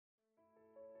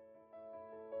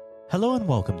Hello and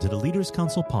welcome to the Leaders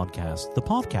Council podcast, the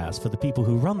podcast for the people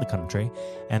who run the country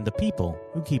and the people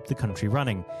who keep the country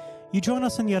running. You join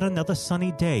us on yet another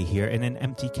sunny day here in an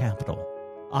empty capital.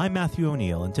 I'm Matthew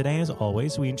O'Neill, and today, as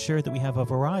always, we ensure that we have a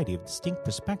variety of distinct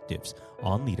perspectives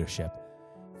on leadership.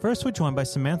 First, we're joined by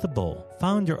Samantha Bull,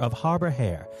 founder of Harber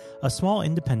Hair, a small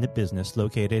independent business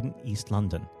located in East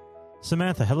London.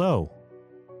 Samantha, hello.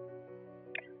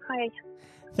 Hi.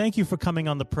 Thank you for coming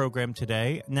on the program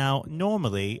today. Now,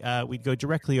 normally, we'd go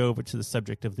directly over to the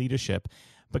subject of leadership,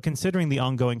 but considering the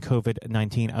ongoing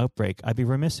COVID-19 outbreak, I'd be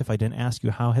remiss if I didn't ask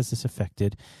you, how has this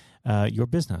affected your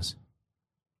business?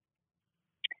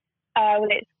 Well,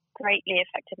 it's greatly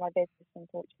affected my business,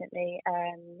 unfortunately.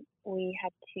 We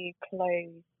had to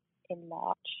close in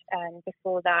March.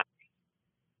 Before that,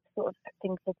 sort of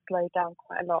things had slowed down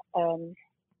quite a lot.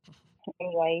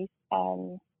 Anyways,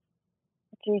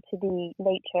 due to the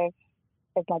nature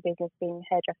of my business being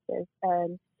hairdressers,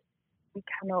 we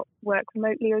cannot work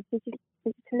remotely or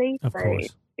digitally. Of course.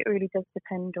 It really does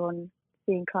depend on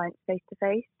seeing clients face to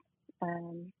face.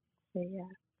 So yeah,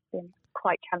 it's been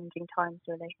quite challenging times,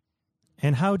 really.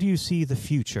 And how do you see the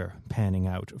future panning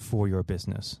out for your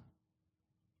business?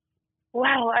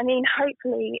 Well, I mean,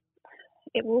 hopefully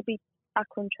it will be back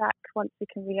on track once we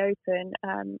can reopen.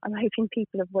 I'm hoping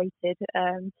people have waited to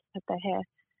have their hair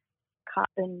cut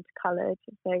and coloured,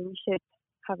 so we should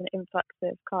have an influx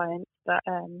of clients, but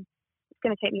it's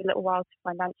going to take me a little while to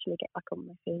financially get back on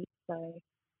my feet. So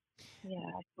yeah.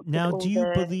 Now, do you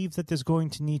believe that there's going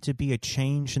to need to be a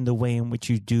change in the way in which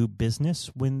you do business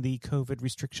when the COVID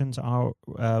restrictions are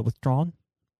withdrawn?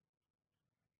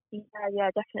 Yeah,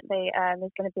 definitely.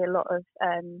 There's going to be a lot of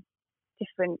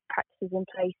different practices in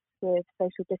place with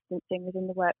social distancing within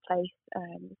the workplace.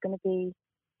 There's going to be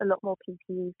a lot more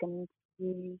PPE going to be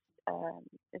used.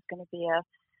 There's going to be a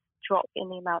drop in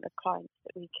the amount of clients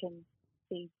that we can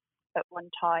see at one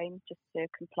time, just to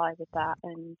comply with that.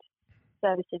 And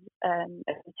services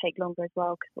will take longer as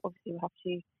well, because obviously we'll have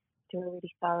to do a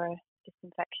really thorough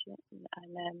disinfection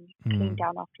and clean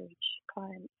down after each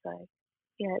client. So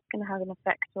yeah, it's going to have an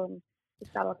effect on the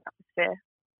salon atmosphere.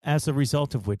 As a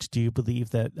result of which, do you believe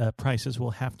that prices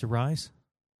will have to rise?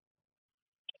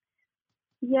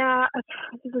 Yeah,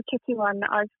 this is a tricky one.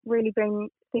 I've really been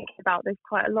thinking about this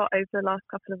quite a lot over the last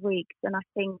couple of weeks, and I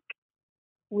think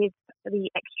with the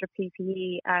extra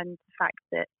PPE and the fact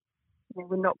that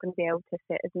we're not going to be able to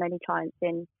fit as many clients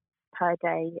in per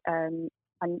day, and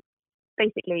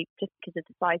basically just because of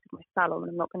the size of my salon,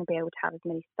 I'm not going to be able to have as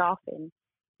many staff in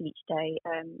each day.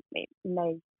 It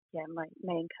may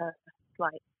incur a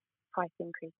slight price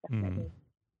increase, definitely.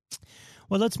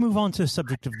 Well, let's move on to the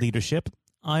subject of leadership.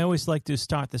 I always like to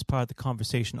start this part of the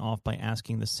conversation off by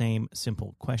asking the same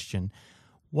simple question.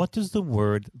 What does the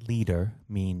word leader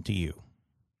mean to you?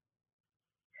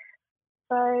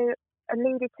 So a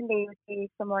leader to me would be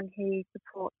someone who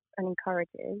supports and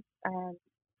encourages,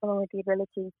 someone with the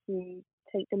ability to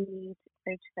take the lead,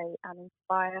 motivate and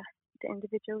inspire the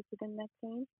individuals within their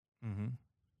team.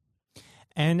 Mm-hmm.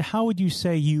 And how would you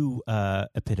say you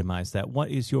epitomize that?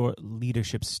 What is your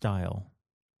leadership style?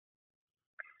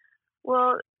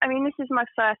 Well, I mean, this is my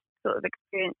first sort of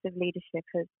experience of leadership,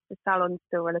 as the salon's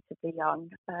still relatively young.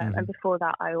 And before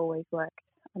that, I always worked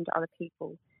under other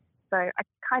people. So I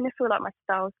kind of feel like my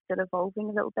style's still evolving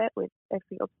a little bit with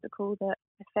every obstacle that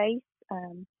I face.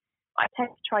 I tend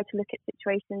to try to look at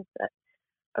situations that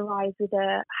arise with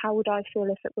a how would I feel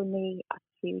if it were me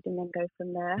attitude, and then go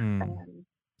from there.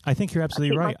 I think you're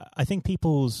absolutely right. I think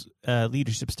people's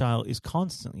leadership style is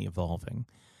constantly evolving.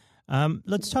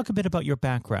 Let's talk a bit about your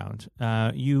background.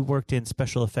 You worked in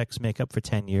special effects makeup for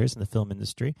 10 years in the film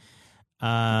industry.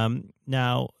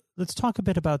 Now, let's talk a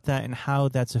bit about that and how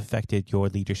that's affected your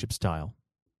leadership style.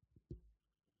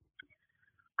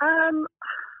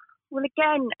 Well,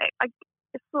 again, I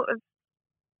sort of,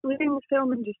 within the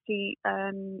film industry,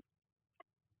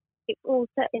 it's all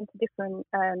set into different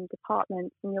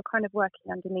departments, and you're kind of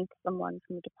working underneath someone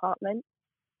from the department.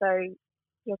 So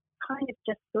you're kind of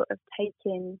just sort of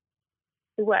taking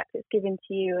the work that's given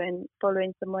to you and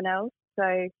following someone else. So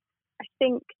I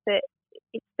think that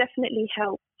it's definitely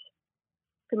helped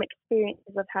some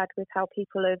experiences I've had with how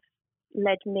people have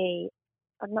led me.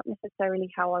 I'm not necessarily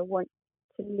how I want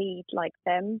to lead like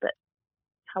them, but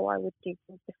how I would do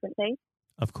things differently.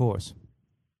 Of course.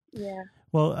 Yeah.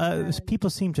 Well, people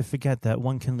seem to forget that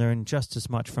one can learn just as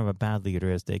much from a bad leader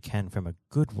as they can from a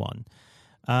good one.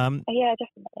 Yeah,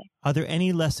 definitely. Are there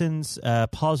any lessons,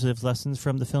 positive lessons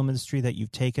from the film industry that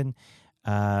you've taken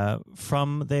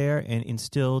from there and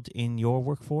instilled in your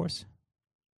workforce?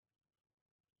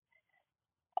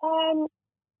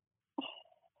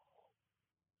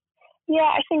 Yeah,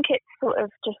 I think it's sort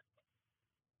of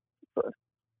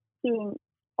being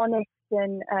honest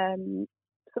and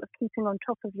sort of keeping on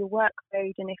top of your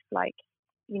workload. And if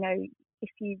if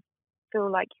you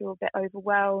feel like you're a bit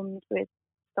overwhelmed with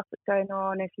stuff that's going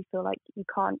on, if you feel like you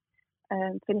can't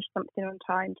finish something on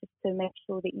time, just to make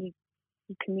sure that you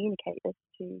communicate this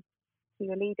to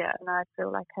your leader. And I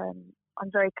feel like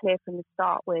I'm very clear from the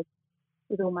start with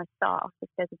all my staff. If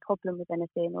there's a problem with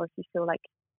anything, or if you feel like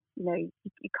you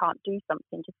can't do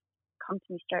something, just come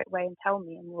to me straight away and tell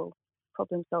me, and we'll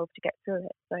problem solve to get through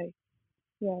it. So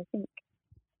yeah, I think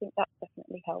that's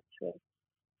definitely helped with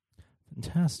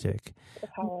Fantastic.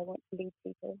 how I want to lead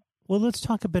people. Well, let's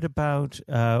talk a bit about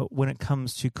when it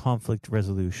comes to conflict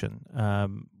resolution.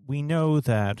 We know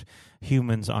that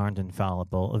humans aren't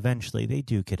infallible. Eventually, they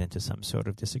do get into some sort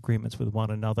of disagreements with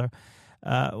one another.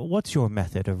 What's your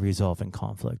method of resolving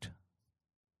conflict?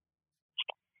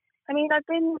 I mean, I've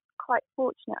been quite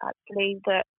fortunate, actually,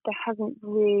 that there hasn't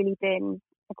really been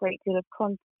a great deal of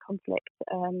conflict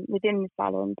within the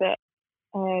salon. But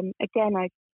again, I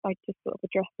just sort of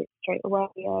address it straight away.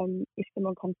 If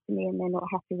someone comes to me and they're not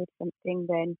happy with something,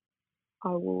 then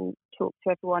I will talk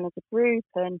to everyone as a group.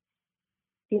 And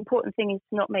the important thing is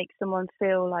to not make someone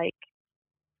feel like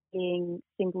being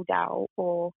singled out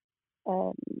or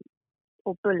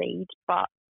bullied, but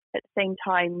at the same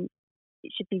time,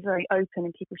 it should be very open,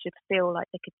 and people should feel like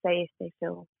they could say if they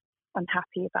feel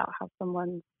unhappy about how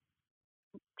someone's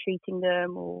treating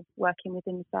them or working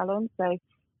within the salon. So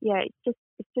yeah, it's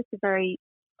just a very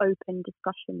open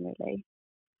discussion, really,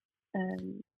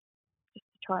 just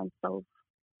to try and solve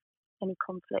any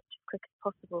conflict as quick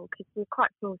as possible, because we're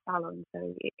quite a small salon,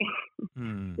 so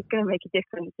it's going to make a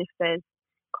difference if there's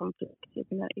conflict. You're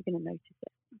going to notice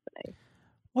it. So.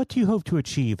 What do you hope to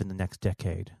achieve in the next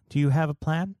decade? Do you have a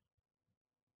plan?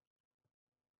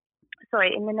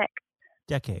 Sorry, in the next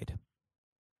decade?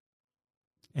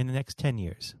 In the next 10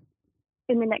 years?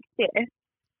 In the next year?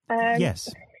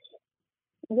 Yes.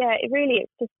 Yeah,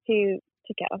 it's just to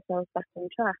get ourselves back on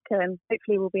track.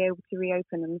 Hopefully we'll be able to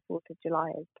reopen on the 4th of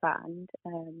July as planned,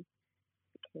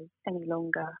 because any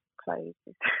longer closed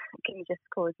can just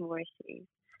cause more issues.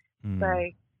 So,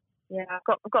 yeah, I've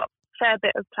got a fair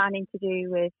bit of planning to do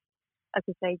with, as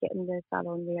I say, getting the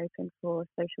salon reopened for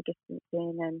social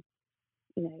distancing and,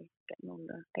 getting all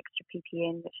the extra PPE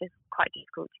in, which is quite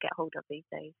difficult to get hold of these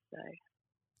days.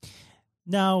 So.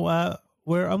 Now,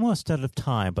 we're almost out of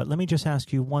time, but let me just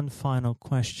ask you one final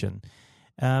question.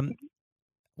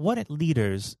 What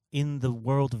leaders in the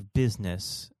world of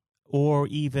business or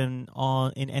even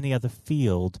in any other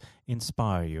field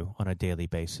inspire you on a daily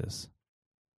basis?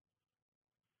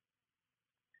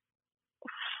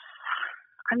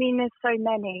 I mean, there's so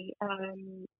many.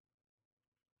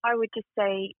 I would just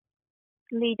say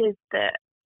leaders that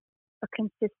are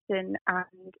consistent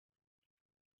and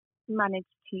manage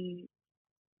to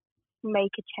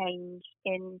make a change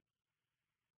in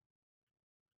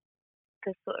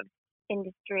the sort of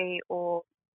industry or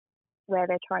where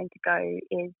they're trying to go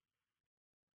is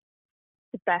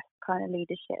the best kind of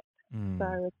leadership. So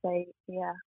I would say,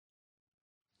 yeah,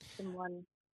 someone.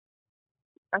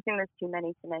 I think there's too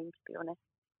many to name, to be honest.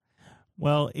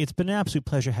 Well, it's been an absolute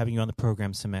pleasure having you on the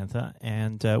program, Samantha.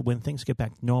 And when things get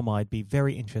back to normal, I'd be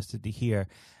very interested to hear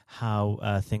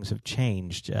how things have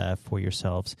changed for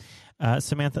yourselves.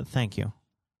 Samantha, thank you.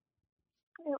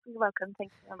 You're welcome.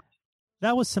 Thank you very much.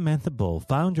 That was Samantha Bull,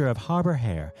 founder of Harber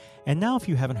Hair. And now, if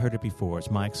you haven't heard it before, it's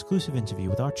my exclusive interview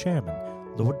with our chairman,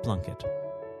 Lord Blunkett.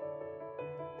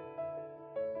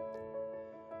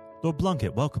 Lord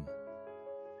Blunkett, welcome.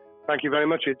 Thank you very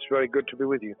much. It's very good to be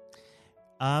with you.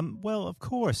 Well, of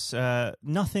course,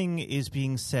 nothing is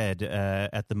being said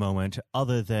at the moment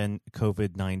other than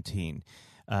COVID-19,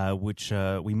 which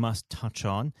we must touch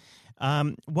on.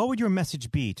 What would your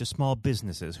message be to small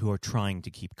businesses who are trying to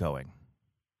keep going?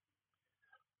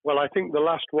 Well, I think the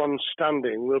last ones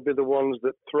standing will be the ones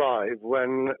that thrive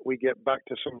when we get back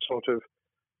to some sort of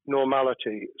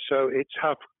normality. So it's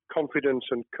have confidence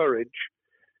and courage.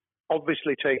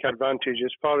 Obviously take advantage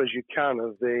as far as you can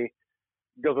of the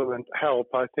government help.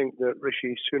 I think that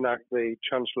Rishi Sunak, the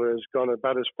Chancellor, has gone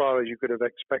about as far as you could have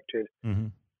expected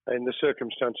in the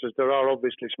circumstances. There are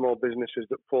obviously small businesses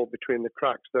that fall between the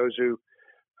cracks. Those who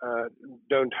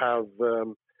don't have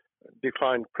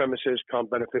defined premises can't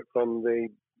benefit from the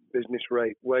business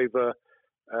rate waiver,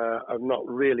 have not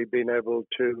really been able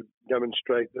to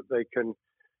demonstrate that they can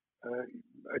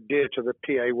adhere to the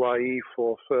PAYE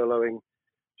for furloughing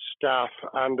staff,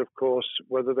 and of course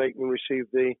whether they can receive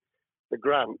the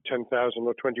grant, 10,000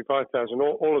 or 25,000.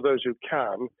 All of those who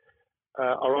can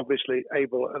are obviously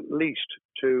able at least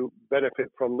to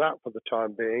benefit from that for the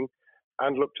time being,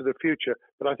 and look to the future.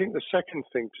 But I think the second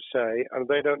thing to say, and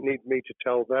they don't need me to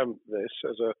tell them this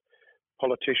as a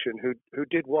politician who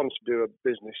did once do a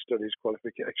business studies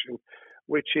qualification,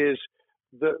 which is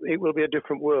that it will be a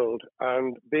different world,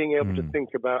 and being able to think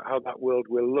about how that world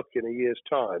will look in a year's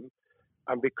time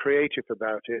and be creative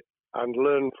about it and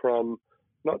learn from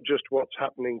not just what's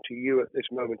happening to you at this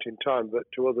moment in time, but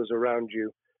to others around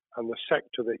you and the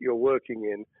sector that you're working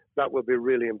in, that will be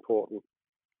really important.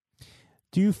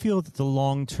 Do you feel that the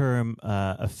long-term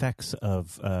effects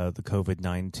of the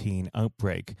COVID-19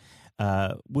 outbreak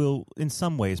will in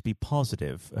some ways be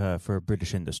positive for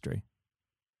British industry?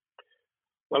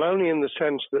 Well, only in the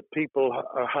sense that people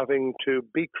are having to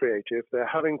be creative, they're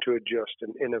having to adjust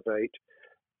and innovate.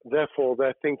 Therefore,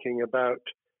 they're thinking about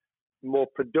more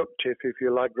productive, if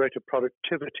you like, greater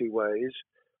productivity ways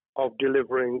of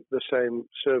delivering the same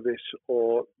service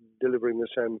or delivering the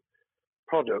same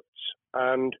products.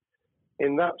 And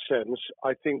in that sense,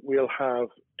 I think we'll have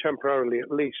temporarily at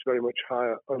least very much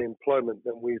higher unemployment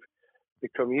than we've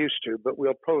become used to, but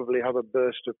we'll probably have a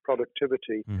burst of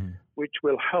productivity, which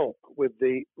will help with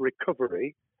the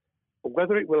recovery.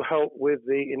 Whether it will help with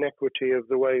the inequity of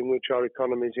the way in which our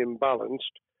economy is imbalanced,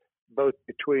 both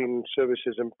between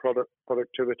services and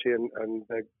productivity and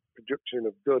the production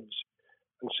of goods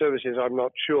and services, I'm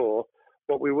not sure.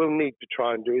 What we will need to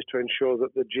try and do is to ensure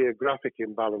that the geographic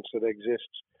imbalance that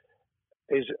exists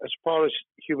is, as far as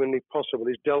humanly possible,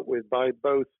 is dealt with by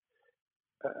both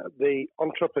the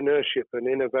entrepreneurship and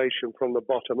innovation from the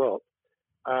bottom up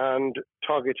and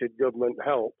targeted government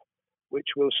help, which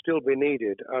will still be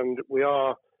needed. And we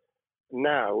are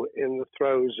now in the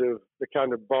throes of the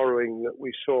kind of borrowing that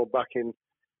we saw back in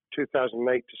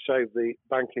 2008 to save the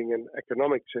banking and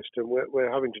economic system.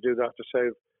 We're having to do that to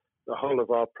save the whole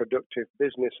of our productive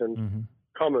business and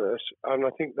commerce, and I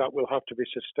think that will have to be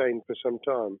sustained for some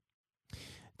time.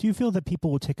 Do you feel that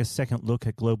people will take a second look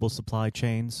at global supply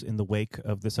chains in the wake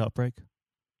of this outbreak?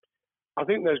 I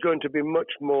think there's going to be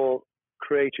much more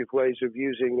creative ways of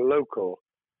using local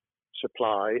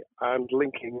supply and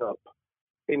linking up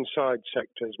inside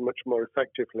sectors much more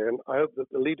effectively. And I hope that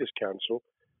the Leaders' Council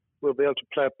will be able to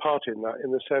play a part in that,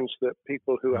 in the sense that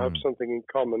people who have something in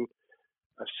common,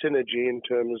 a synergy in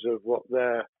terms of what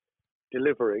they're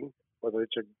delivering, whether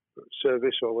it's a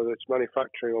service or whether it's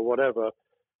manufacturing or whatever,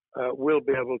 will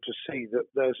be able to see that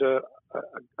there's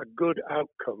a good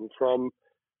outcome from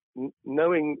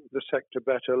knowing the sector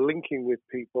better, linking with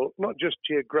people, not just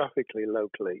geographically,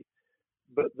 locally,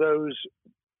 but those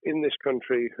in this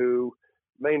country who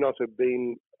may not have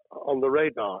been on the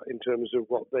radar in terms of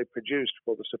what they produced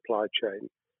for the supply chain.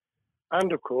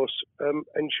 And, of course,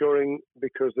 ensuring,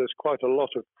 because there's quite a lot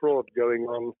of fraud going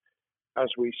on as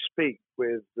we speak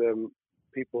with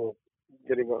people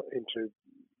getting into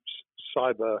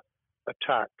cyber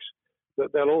attacks,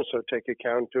 that they'll also take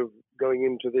account of going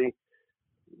into the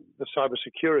cyber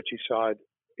security side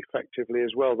effectively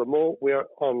as well. The more we are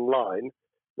online,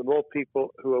 the more people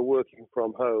who are working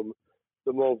from home,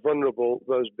 the more vulnerable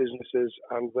those businesses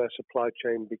and their supply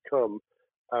chain become.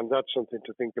 And that's something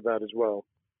to think about as well.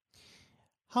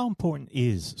 How important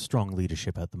is strong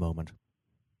leadership at the moment?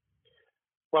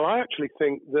 Well, I actually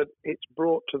think that it's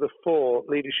brought to the fore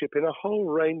leadership in a whole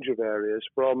range of areas,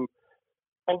 from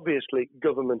obviously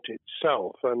government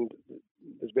itself, and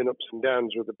there's been ups and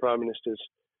downs with the Prime Minister's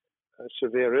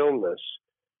severe illness,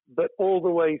 but all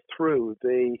the way through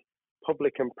the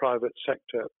public and private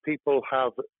sector, people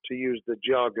have, to use the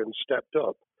jargon, stepped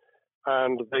up,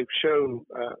 and they've shown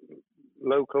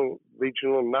local,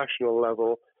 regional, national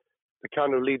level the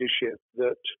kind of leadership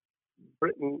that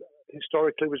Britain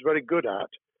historically was very good at.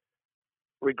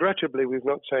 Regrettably, we've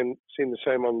not seen the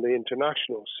same on the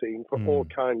international scene for all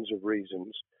kinds of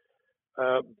reasons,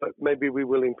 but maybe we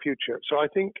will in future. So I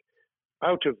think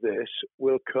out of this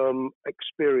will come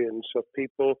experience of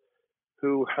people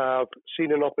who have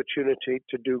seen an opportunity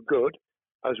to do good,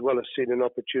 as well as seen an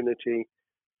opportunity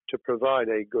to provide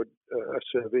a good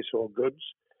service or goods,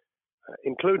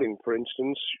 including, for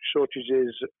instance,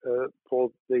 shortages for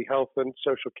the health and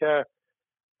social care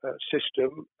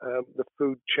system, the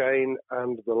food chain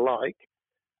and the like,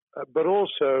 but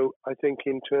also I think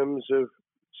in terms of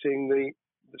seeing the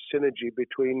synergy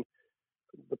between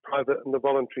the private and the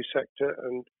voluntary sector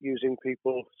and using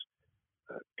people's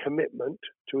commitment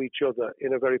to each other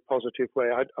in a very positive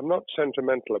way. I'm not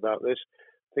sentimental about this.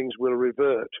 Things will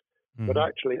revert. But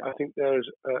actually, I think there's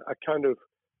a kind of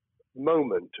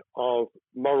moment of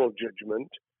moral judgment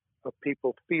of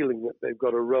people feeling that they've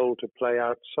got a role to play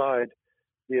outside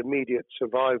the immediate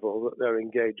survival that they're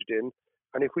engaged in.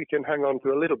 And if we can hang on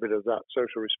to a little bit of that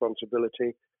social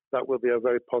responsibility, that will be a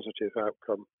very positive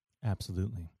outcome.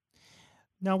 Absolutely.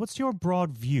 Now, what's your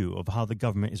broad view of how the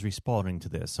government is responding to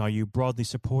this? Are you broadly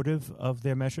supportive of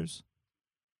their measures?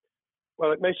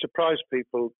 Well, it may surprise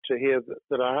people to hear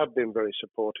that I have been very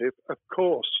supportive. Of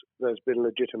course, there's been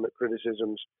legitimate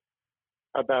criticisms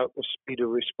about the speed of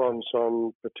response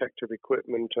on protective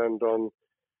equipment and on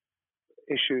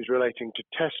issues relating to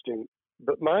testing.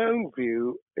 But my own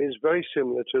view is very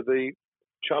similar to the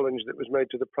challenge that was made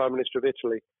to the Prime Minister of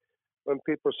Italy when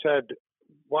people said,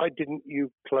 why didn't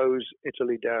you close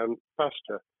Italy down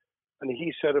faster? And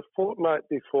he said, a fortnight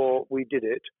before we did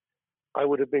it, I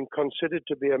would have been considered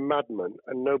to be a madman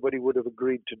and nobody would have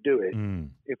agreed to do it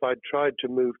if I'd tried to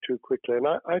move too quickly. And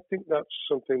I think that's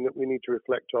something that we need to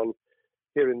reflect on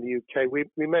here in the UK.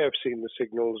 We may have seen the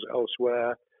signals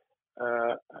elsewhere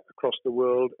across the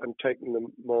world and taken them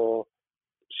more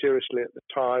seriously at the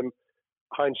time.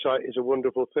 Hindsight is a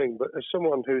wonderful thing, but as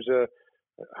someone who's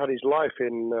had his life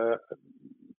in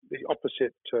the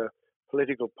opposite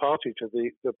political party to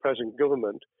the present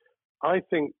government, I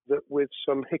think that with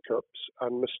some hiccups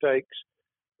and mistakes,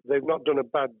 they've not done a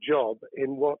bad job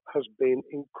in what has been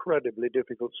incredibly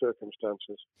difficult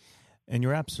circumstances. And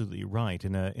you're absolutely right.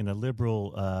 In a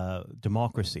liberal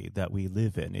democracy that we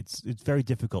live in, it's very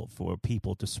difficult for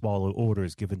people to swallow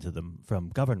orders given to them from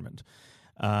government.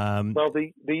 Well,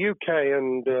 the UK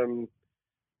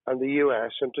and the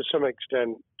US, and to some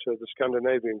extent the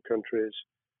Scandinavian countries,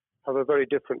 have a very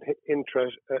different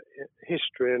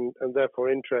history and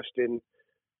therefore interest in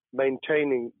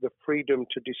maintaining the freedom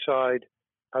to decide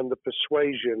and the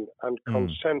persuasion and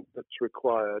consent that's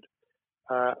required.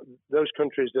 Those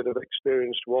countries that have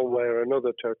experienced one way or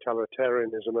another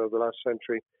totalitarianism over the last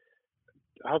century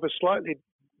have a slightly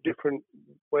different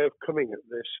way of coming at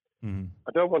this.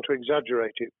 I don't want to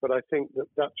exaggerate it, but I think that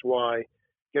that's why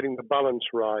getting the balance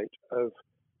right of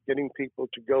getting people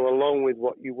to go along with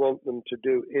what you want them to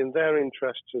do in their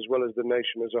interests as well as the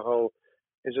nation as a whole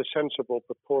is a sensible,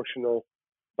 proportional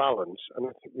balance. And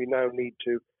I think we now need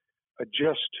to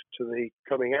adjust to the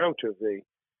coming out of the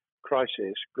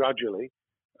crisis gradually,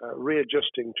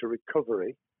 readjusting to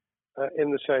recovery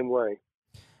in the same way.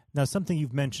 Now, something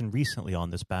you've mentioned recently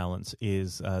on this balance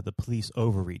is the police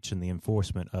overreach in the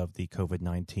enforcement of the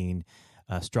COVID-19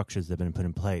 structures that have been put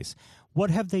in place. What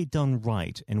have they done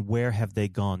right, and where have they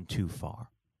gone too far?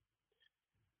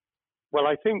 Well,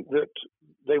 I think that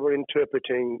they were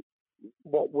interpreting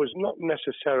what was not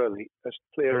necessarily as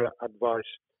clear advice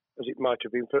as it might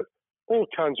have been for all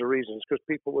kinds of reasons, because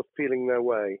people were feeling their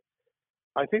way.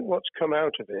 I think what's come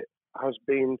out of it has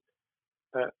been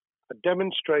a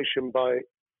demonstration by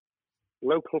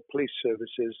local police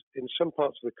services in some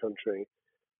parts of the country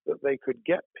that they could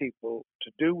get people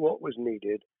to do what was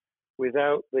needed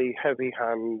without the heavy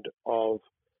hand of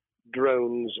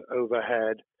drones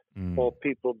overhead or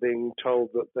people being told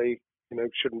that they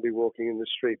shouldn't be walking in the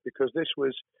street, because this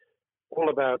was all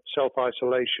about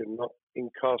self-isolation, not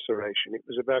incarceration. It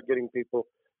was about getting people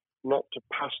not to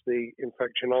pass the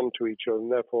infection on to each other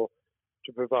and therefore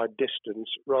to provide distance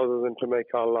rather than to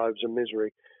make our lives a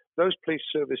misery. Those police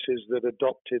services that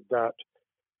adopted that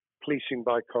policing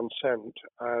by consent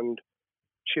and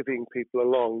chivying people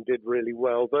along did really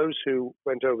well. Those who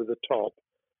went over the top,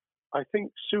 I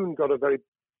think, soon got a very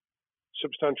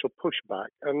substantial pushback.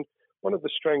 And one of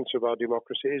the strengths of our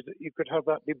democracy is that you could have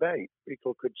that debate.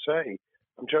 People could say,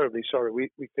 I'm terribly sorry, we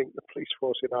think the police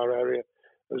force in our area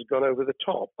has gone over the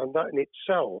top. And that in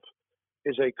itself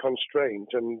is a constraint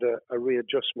and a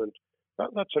readjustment.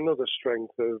 That's another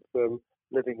strength of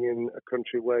living in a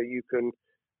country where you can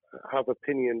have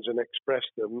opinions and express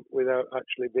them without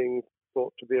actually being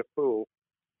thought to be a fool.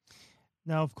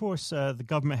 Now, of course, the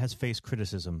government has faced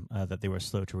criticism that they were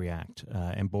slow to react,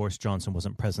 and Boris Johnson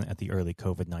wasn't present at the early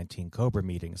COVID-19 COBRA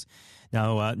meetings.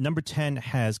 Now, Number 10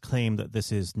 has claimed that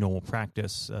this is normal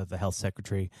practice. The health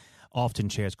secretary often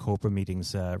chairs COBRA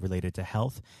meetings related to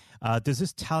health. Does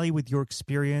this tally with your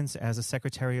experience as a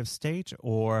Secretary of State,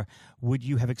 or would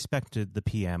you have expected the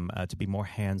PM to be more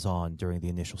hands-on during the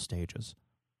initial stages?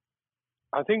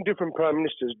 I think different prime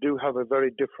ministers do have a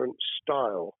very different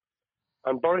style.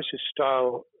 And Boris's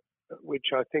style, which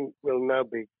I think will now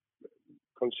be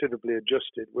considerably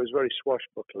adjusted, was very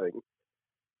swashbuckling.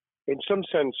 In some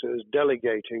senses,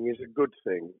 delegating is a good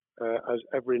thing, as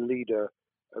every leader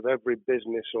of every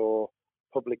business or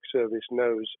public service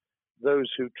knows.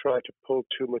 Those who try to pull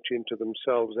too much into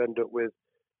themselves end up with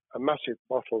a massive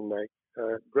bottleneck,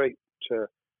 great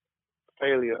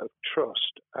failure of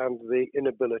trust, and the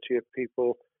inability of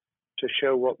people to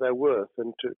show what they're worth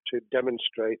and to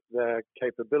demonstrate their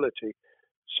capability.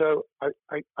 So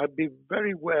I'd be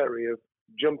very wary of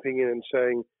jumping in and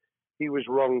saying he was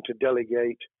wrong to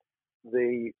delegate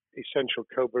the essential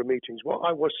COBRA meetings. What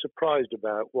I was surprised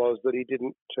about was that he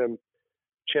didn't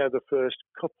chair the first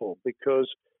couple, because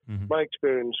my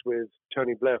experience with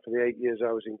Tony Blair for the 8 years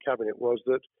I was in cabinet was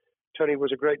that Tony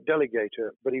was a great delegator,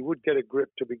 but he would get a grip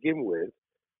to begin with,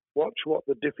 watch what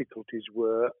the difficulties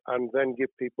were, and then give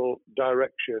people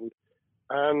direction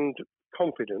and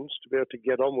confidence to be able to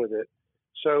get on with it.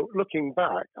 So looking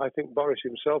back, I think Boris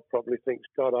himself probably thinks,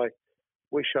 God, I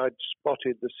wish I'd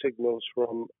spotted the signals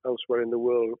from elsewhere in the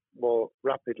world more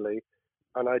rapidly,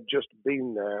 and I'd just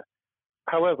been there.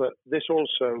 However, this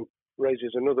also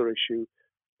raises another issue.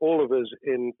 All of us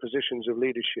in positions of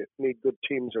leadership need good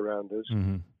teams around us.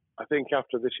 I think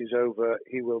after this is over,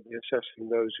 he will be assessing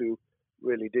those who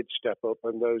really did step up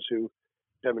and those who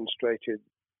demonstrated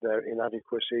their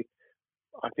inadequacy.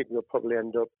 I think we'll probably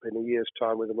end up in a year's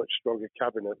time with a much stronger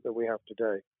cabinet than we have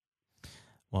today.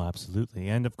 Well, absolutely.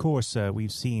 And of course,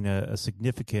 we've seen a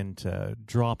significant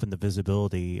drop in the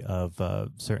visibility of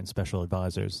certain special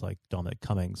advisors like Dominic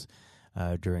Cummings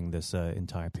during this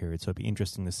entire period. So it'd be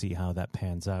interesting to see how that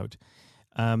pans out.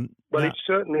 It's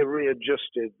certainly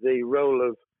readjusted the role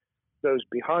of those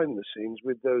behind the scenes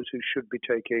with those who should be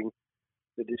taking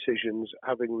the decisions,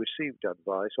 having received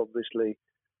advice. Obviously,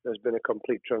 there's been a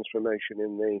complete transformation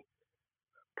in the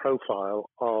profile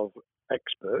of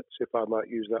experts, if I might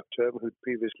use that term, who'd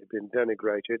previously been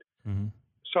denigrated.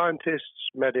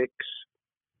 Scientists, medics,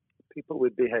 people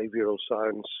with behavioral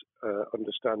science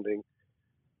understanding.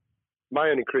 My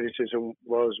only criticism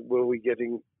was, were we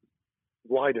getting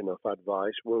wide enough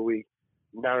advice? Were we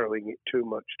narrowing it too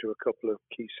much to a couple of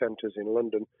key centres in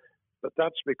London? But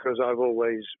that's because I've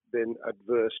always been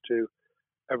adverse to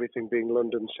everything being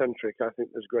London-centric. I think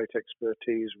there's great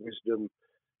expertise, wisdom,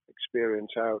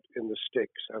 experience out in the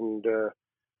sticks, and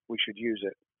we should use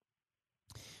it.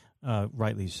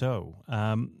 Rightly so.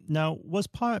 Now, was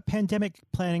pandemic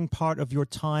planning part of your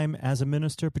time as a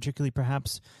minister, particularly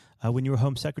perhaps when you were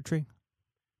Home Secretary?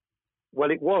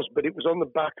 Well, it was, but it was on the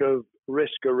back of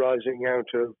risk arising out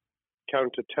of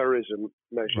counter-terrorism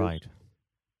measures. Right.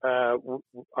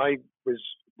 I was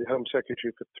the Home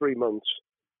Secretary for 3 months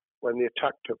when the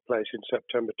attack took place in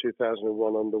September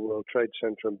 2001 on the World Trade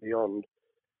Center and beyond.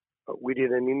 We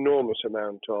did an enormous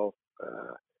amount of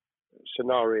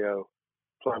scenario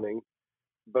planning,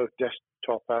 both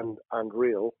desktop and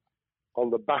real. On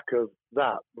the back of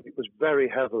that, it was very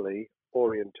heavily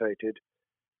orientated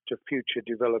to future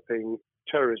developing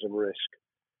terrorism risk.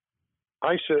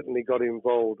 I certainly got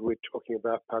involved with talking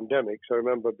about pandemics. I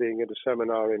remember being at a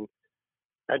seminar in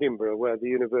Edinburgh where the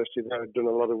university there had done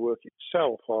a lot of work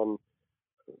itself on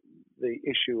the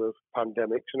issue of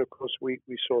pandemics. And of course, we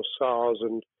saw SARS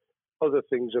and other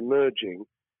things emerging.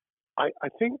 I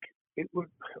think people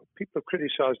have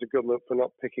criticised the government for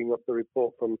not picking up the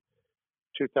report from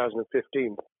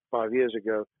 2015, 5 years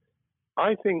ago.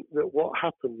 I think that what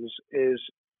happens is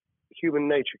human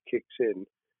nature kicks in.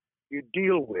 You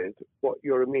deal with what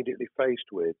you're immediately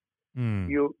faced with.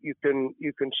 You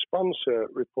can sponsor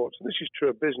reports, and this is true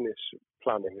of business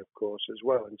planning, of course, as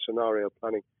well, and scenario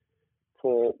planning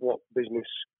for what business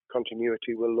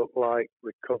continuity will look like,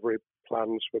 recovery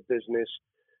plans for business,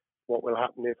 what will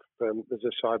happen if there's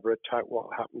a cyber attack, what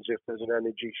happens if there's an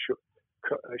energy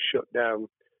shutdown.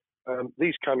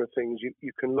 These kind of things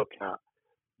you can look at,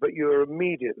 but you're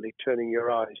immediately turning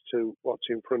your eyes to what's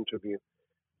in front of you.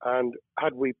 And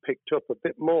had we picked up a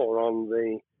bit more on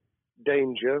the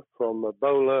danger from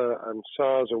Ebola and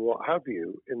SARS and what have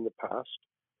you in the past,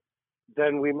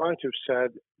 then we might have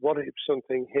said, what if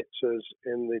something hits us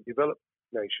in the developed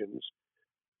nations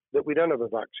that we don't have a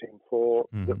vaccine for,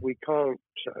 that we can't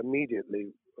immediately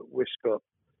whisk up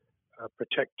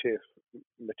protective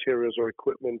materials or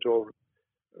equipment, or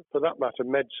for that matter,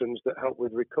 medicines that help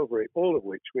with recovery, all of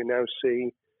which we now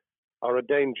see are a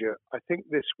danger. I think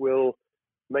this will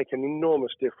make an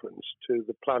enormous difference to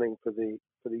the planning for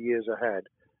the years ahead.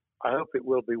 I hope it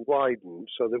will be widened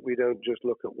so that we don't just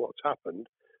look at what's happened,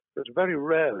 but very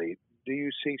rarely do you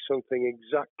see something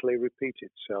exactly repeat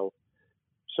itself.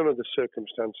 Some of the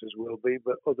circumstances will be,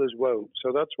 but others won't.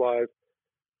 So that's why I've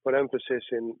put emphasis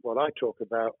in what I talk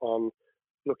about on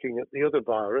looking at the other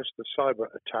virus, the cyber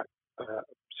attack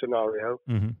scenario,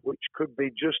 which could be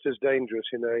just as dangerous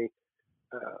in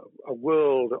a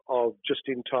world of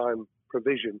just-in-time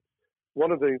provision.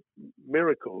 One of the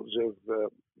miracles of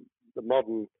the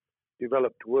modern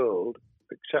developed world,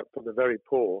 except for the very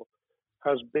poor,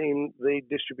 has been the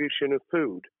distribution of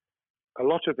food. A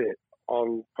lot of it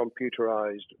on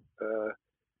computerized,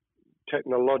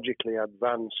 technologically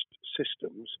advanced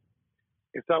systems.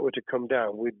 If that were to come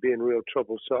down, we'd be in real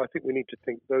trouble. So I think we need to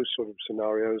think those sort of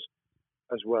scenarios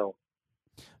as well.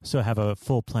 So have a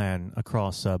full plan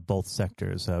across both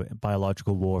sectors,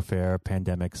 biological warfare,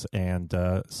 pandemics, and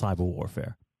cyber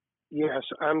warfare. Yes,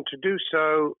 and to do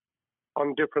so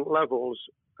on different levels.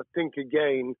 I think,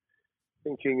 again,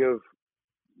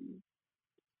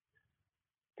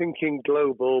 thinking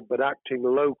global but acting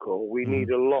local, we need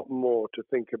a lot more to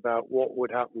think about what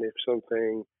would happen if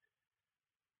something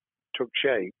took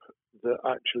shape that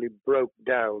actually broke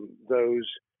down those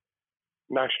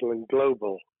national and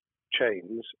global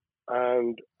chains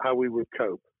and how we would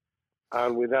cope.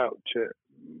 And without,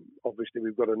 obviously,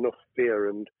 we've got enough fear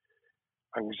and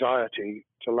anxiety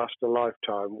to last a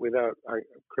lifetime. Without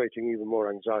creating even more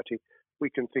anxiety, we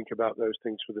can think about those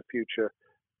things for the future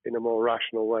in a more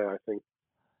rational way, I think.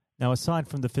 Now, aside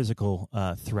from the physical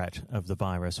threat of the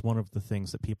virus, one of the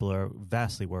things that people are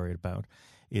vastly worried about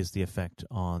is the effect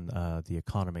on the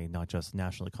economy, not just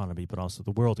national economy, but also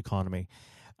the world economy.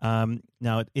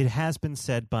 Now, it has been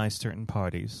said by certain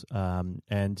parties,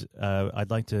 and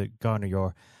I'd like to garner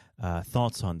your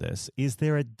thoughts on this. Is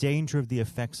there a danger of the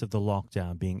effects of the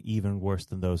lockdown being even worse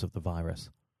than those of the virus?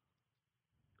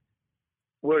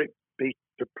 Were it be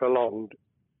prolonged,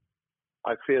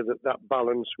 I fear that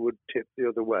balance would tip the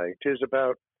other way. It is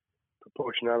about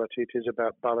proportionality. It is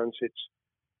about balance. It's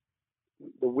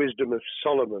the wisdom of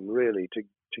Solomon, really,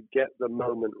 to get the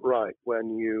moment right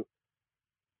when you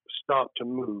start to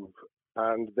move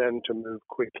and then to move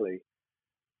quickly.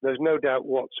 There's no doubt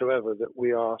whatsoever that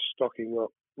we are stocking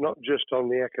up, not just on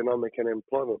the economic and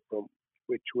employment front,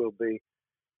 which will be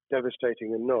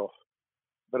devastating enough,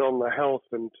 but on the health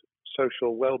and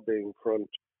social well-being front,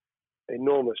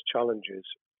 enormous challenges,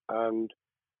 and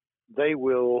they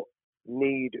will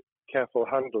need careful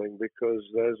handling because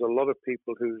there's a lot of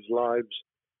people whose lives,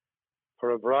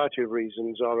 for a variety of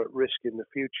reasons, are at risk in the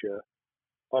future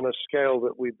on a scale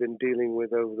that we've been dealing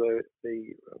with over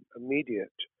the immediate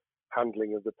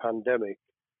handling of the pandemic,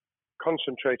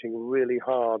 concentrating really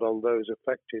hard on those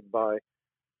affected by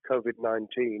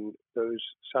COVID-19, those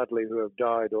sadly who have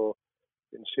died or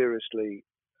been seriously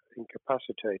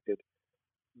incapacitated.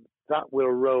 That will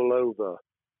roll over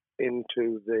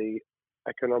into the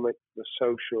economic, the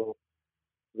social,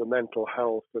 the mental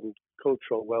health and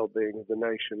cultural well-being of the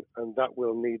nation, and that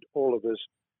will need all of us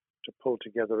to pull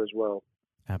together as well.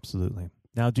 Absolutely.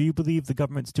 Now, do you believe the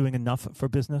government's doing enough for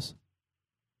business?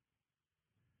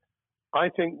 I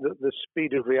think that the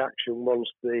speed of reaction once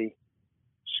the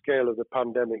scale of the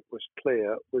pandemic was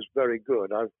clear was very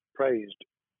good. I've praised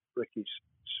Rishi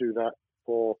Sunak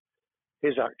for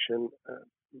his action.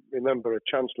 Remember, a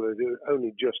chancellor who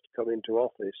only just come into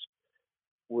office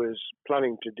was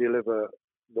planning to deliver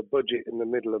the budget in the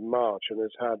middle of March and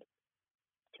has had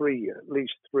at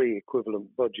least three equivalent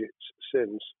budgets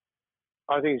since.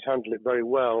 I think he's handled it very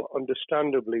well.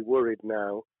 Understandably worried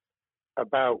now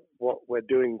about what we're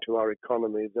doing to our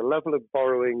economy. The level of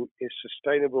borrowing is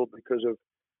sustainable because of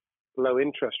low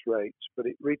interest rates, but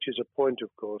it reaches a point, of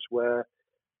course, where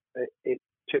it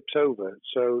tips over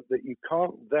so that you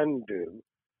can't then do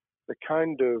the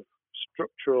kind of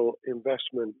structural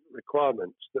investment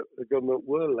requirements that the government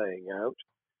were laying out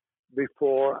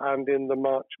before and in the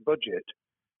March budget.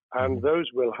 And those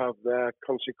will have their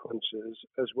consequences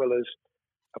as well as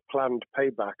a planned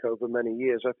payback over many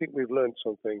years. I think we've learned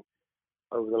something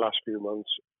over the last few months.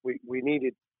 We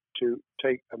needed to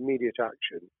take immediate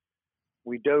action.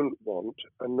 We don't want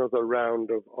another round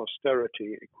of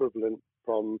austerity equivalent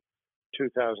from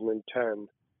 2010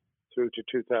 through to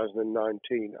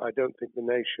 2019. I don't think the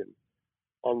nation,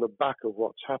 on the back of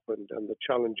what's happened and the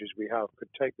challenges we have, could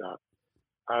take that.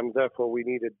 And therefore, we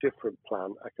need a different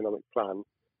plan, economic plan,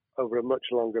 over a much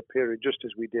longer period, just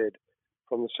as we did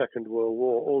from the Second World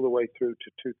War all the way through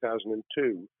to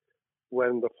 2002,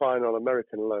 when the final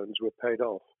American loans were paid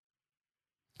off.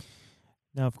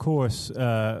 Now, of course,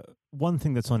 one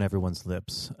thing that's on everyone's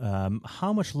lips,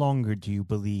 how much longer do you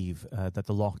believe that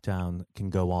the lockdown can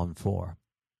go on for?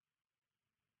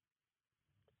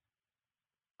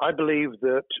 I believe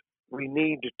that we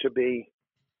need to be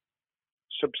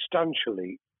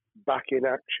substantially back in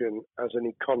action as an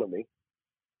economy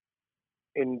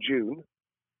in June.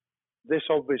 This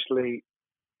obviously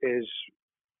is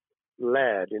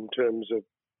led in terms of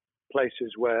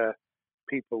places where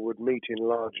people would meet in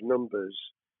large numbers,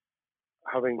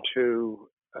 having to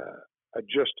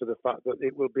adjust to the fact that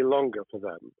it will be longer for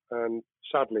them. And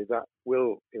sadly, that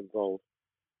will involve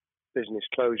business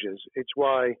closures. It's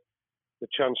why the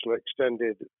Chancellor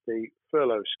extended the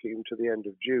furlough scheme to the end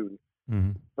of June.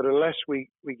 Mm-hmm. But unless we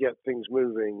get things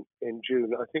moving in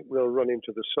June, I think we'll run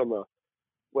into the summer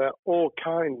where all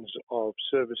kinds of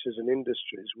services and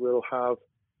industries will have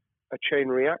a chain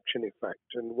reaction effect,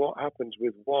 and what happens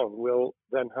with one will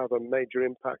then have a major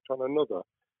impact on another.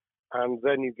 And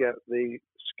then you get the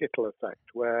skittle effect,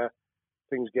 where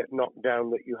things get knocked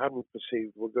down that you hadn't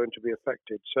perceived were going to be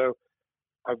affected. So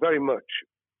I very much,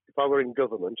 if I were in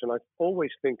government, and I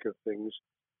always think of things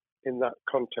in that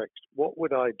context, what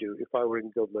would I do if I were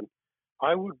in government?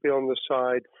 I would be on the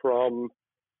side from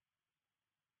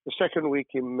the second week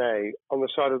in May, on the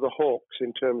side of the hawks,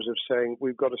 in terms of saying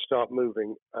we've got to start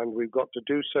moving, and we've got to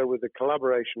do so with the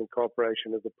collaboration and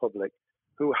cooperation of the public,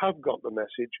 who have got the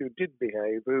message, who did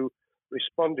behave, who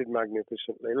responded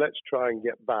magnificently. Let's try and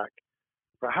get back,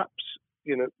 perhaps,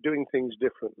 doing things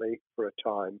differently for a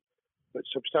time, but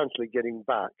substantially getting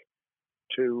back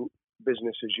to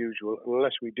business as usual. And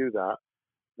unless we do that,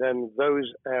 then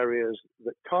those areas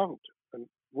that can't and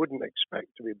wouldn't expect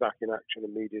to be back in action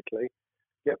immediately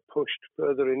get pushed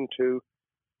further into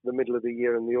the middle of the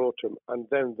year and the autumn, and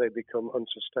then they become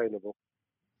unsustainable.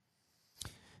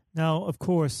 Now, of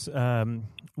course,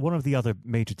 one of the other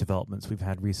major developments we've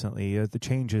had recently are the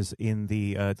changes in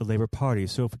the Labour Party.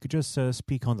 So if we could just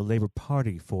speak on the Labour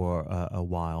Party for a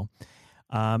while.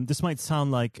 This might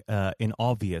sound like an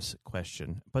obvious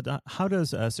question, but how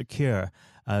does Sir Keir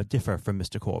differ from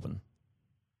Mr. Corbyn?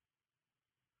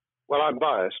 Well, I'm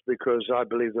biased because I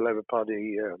believe the Labour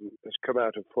Party has come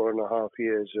out of 4.5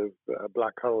 years of a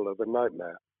black hole of a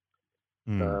nightmare,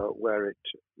 where it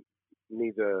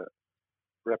neither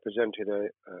represented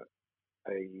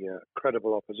a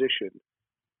credible opposition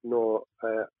nor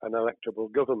an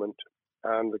electable government,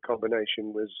 and the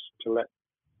combination was to let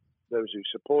those who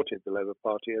supported the Labour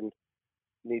Party and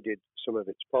needed some of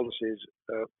its policies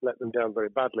let them down very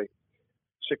badly.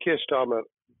 Sir Keir Starmer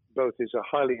both is a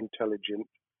highly intelligent,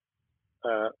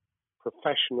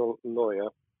 professional lawyer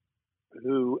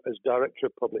who, as Director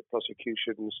of Public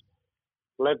Prosecutions,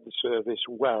 led the service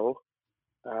well,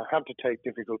 had to take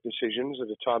difficult decisions at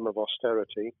a time of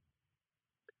austerity,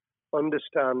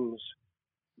 understands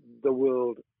the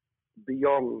world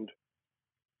beyond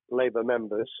Labour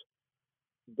members,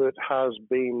 but has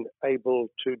been able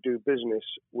to do business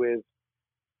with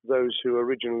those who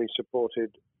originally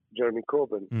supported Jeremy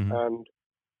Corbyn and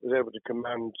was able to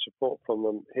command support from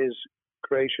them. His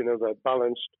creation of a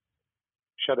balanced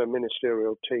shadow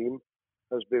ministerial team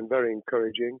has been very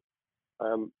encouraging.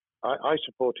 I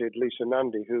supported Lisa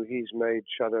Nandy, who he's made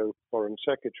Shadow Foreign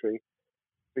Secretary,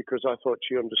 because I thought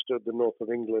she understood the north of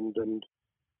England and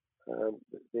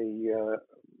the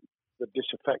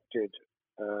disaffected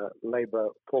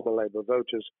former Labour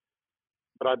voters.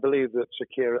 But I believe that Sir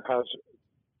Keir has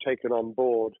taken on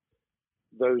board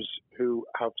those who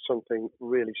have something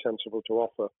really sensible to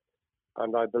offer,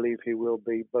 and I believe he will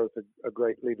be both a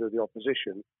great leader of the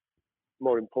opposition.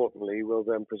 More importantly, he will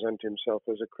then present himself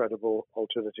as a credible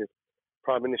alternative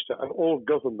Prime Minister, and all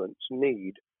governments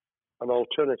need an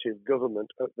alternative government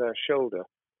at their shoulder.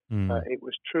 It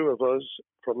was true of us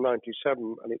from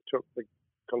 97, and it took the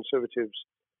Conservatives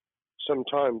some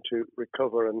time to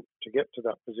recover and to get to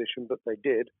that position, but they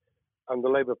did, and the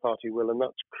Labour Party will, and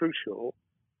that's crucial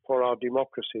for our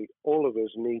democracy. All of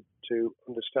us need to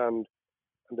understand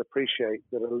and appreciate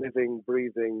that a living,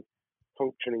 breathing,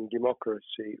 functioning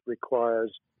democracy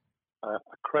requires a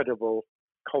credible,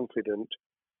 confident,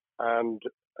 and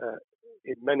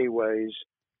in many ways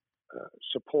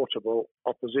supportable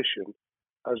opposition,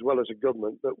 as well as a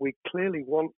government that we clearly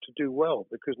want to do well,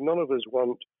 because none of us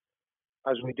want,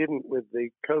 as we didn't with the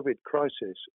COVID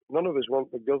crisis, none of us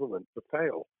want the government to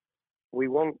fail. We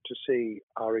want to see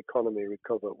our economy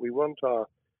recover. We want our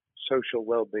social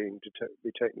well-being to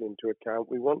be taken into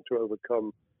account. We want to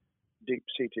overcome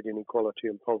deep-seated inequality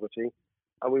and poverty,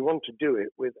 and we want to do it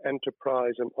with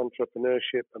enterprise and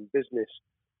entrepreneurship and business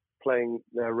playing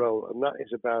their role. And that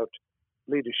is about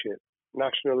leadership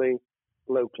nationally,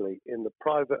 locally, in the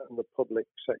private and the public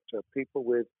sector, people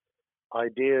with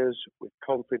ideas, with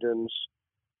confidence,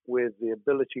 with the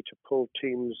ability to pull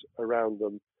teams around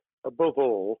them, above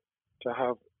all, to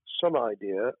have some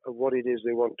idea of what it is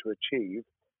they want to achieve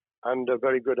and a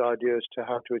very good idea as to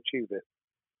how to achieve it.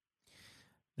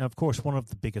 Now, of course, one of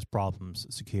the biggest problems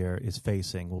Sir Keir is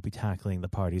facing will be tackling the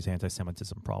party's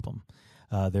anti-Semitism problem.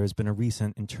 There has been a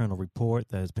recent internal report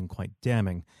that has been quite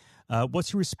damning.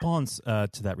 What's your response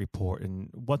to that report, and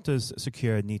what does Sir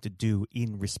Keir need to do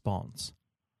in response?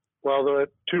 Well, there are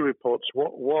two reports.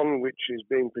 One which is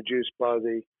being produced by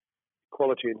the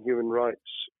Equality and Human Rights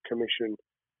Commission,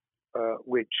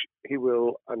 which he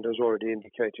will, and has already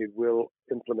indicated, will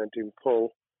implement in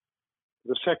full.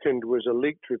 The second was a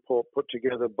leaked report put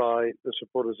together by the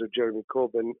supporters of Jeremy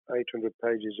Corbyn, 800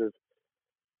 pages of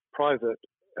private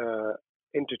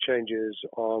interchanges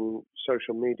on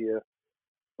social media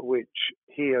which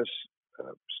he has,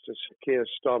 Keir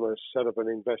Starmer, set up an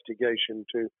investigation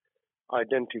to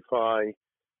identify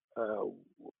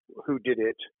who did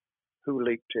it, who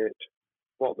leaked it,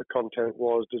 what the content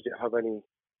was, does it have any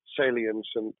salience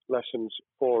and lessons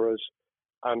for us,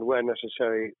 and where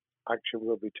necessary, action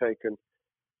will be taken.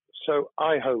 So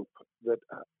I hope that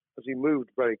as he moved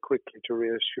very quickly to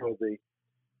reassure the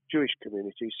Jewish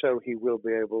community, so he will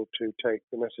be able to take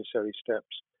the necessary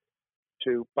steps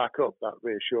to back up that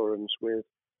reassurance with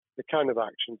the kind of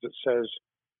actions that says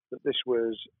that this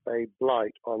was a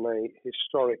blight on a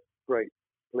historic, great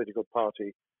political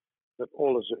party that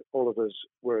all of us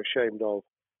were ashamed of.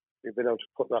 We've been able to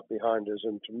put that behind us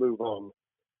and to move on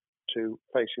to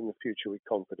facing the future with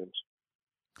confidence.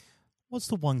 What's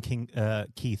the one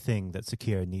key thing that Sir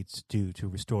Keir needs to do to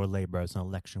restore Labour as an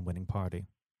election-winning party?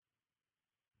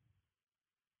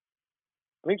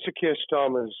 I think Sir Keir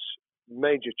Starmer's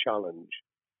major challenge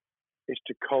is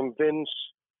to convince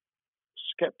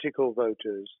sceptical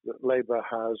voters that Labour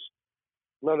has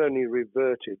not only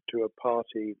reverted to a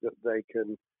party that they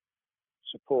can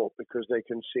support because they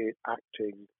can see it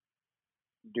acting,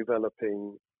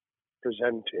 developing,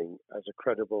 presenting as a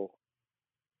credible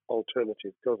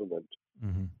alternative government,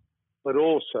 but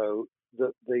also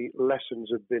that the lessons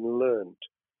have been learned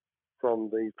from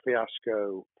the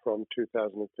fiasco from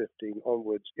 2015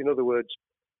 onwards. In other words,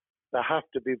 there have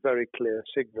to be very clear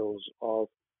signals of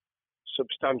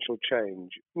substantial change,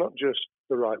 not just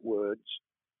the right words,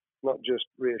 not just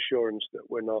reassurance that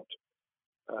we're not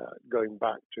going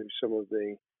back to some of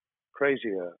the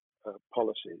crazier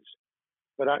policies,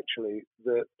 but actually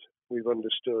that we've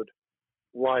understood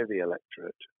why the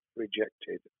electorate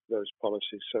rejected those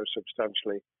policies so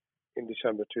substantially in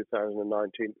December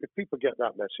 2019. If people get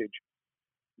that message,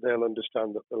 they'll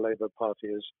understand that the Labour Party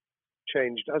has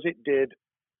changed, as it did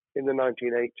in the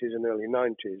 1980s and early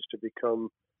 90s, to become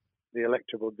the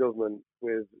electable government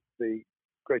with the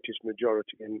greatest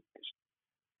majority in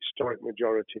historic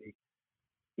majority,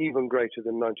 even greater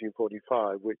than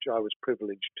 1945, which I was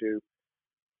privileged to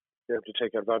be able to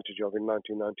take advantage of in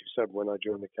 1997 when I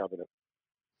joined the cabinet.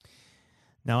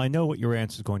 Now, I know what your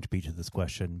answer is going to be to this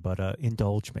question, but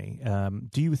indulge me.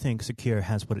 Do you think Sir Keir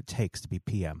has what it takes to be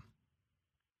PM?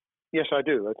 Yes, I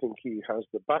do. I think he has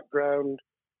the background,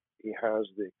 he has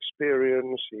the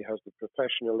experience, he has the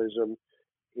professionalism,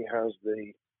 he has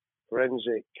the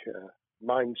forensic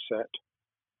mindset,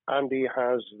 and he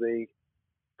has the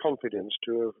confidence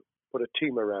to have put a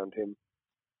team around him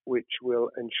which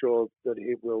will ensure that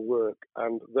it will work.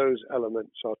 And those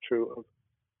elements are true of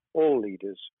all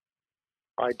leaders.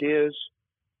 Ideas,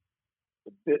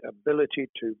 the ability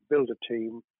to build a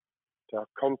team, to have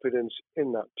confidence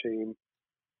in that team,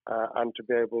 and to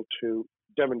be able to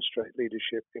demonstrate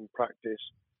leadership in practice,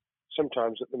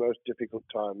 sometimes at the most difficult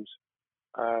times.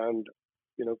 And,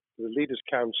 you know, the Leaders'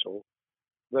 Council,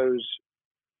 those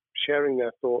sharing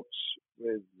their thoughts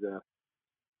with the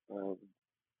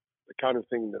kind of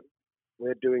thing that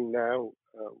we're doing now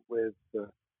with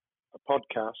a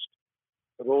podcast,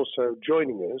 but also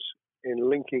joining us in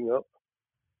linking up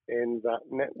in that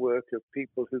network of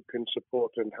people who can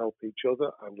support and help each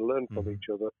other and learn from each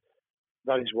other.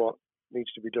 That is what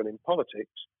needs to be done in politics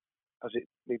as it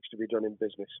needs to be done in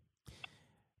business.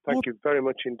 Thank you very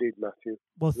much indeed, Matthew.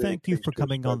 Well, thank you for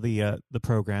coming on the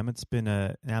program. It's been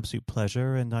an absolute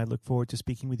pleasure, and I look forward to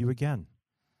speaking with you again.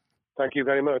 Thank you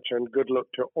very much, and good luck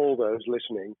to all those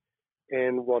listening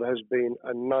in what has been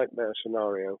a nightmare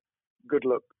scenario. Good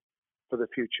luck for the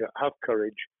future. Have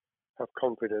courage, have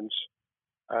confidence,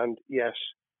 and yes,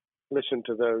 listen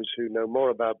to those who know more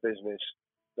about business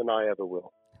than I ever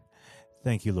will.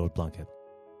 Thank you, Lord Blunkett.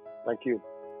 Thank you.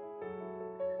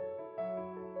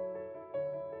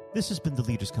 This has been the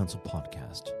Leaders' Council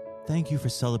podcast. Thank you for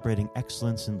celebrating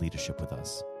excellence in leadership with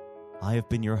us. I have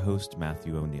been your host,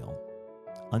 Matthew O'Neill.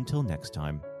 Until next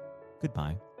time,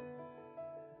 goodbye.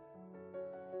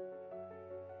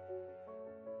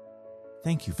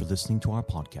 Thank you for listening to our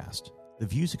podcast. The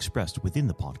views expressed within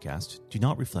the podcast do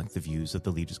not reflect the views of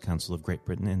the Leaders' Council of Great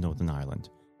Britain and Northern Ireland,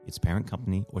 its parent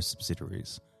company or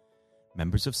subsidiaries,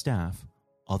 members of staff,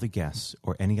 other guests,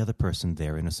 or any other person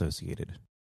therein associated.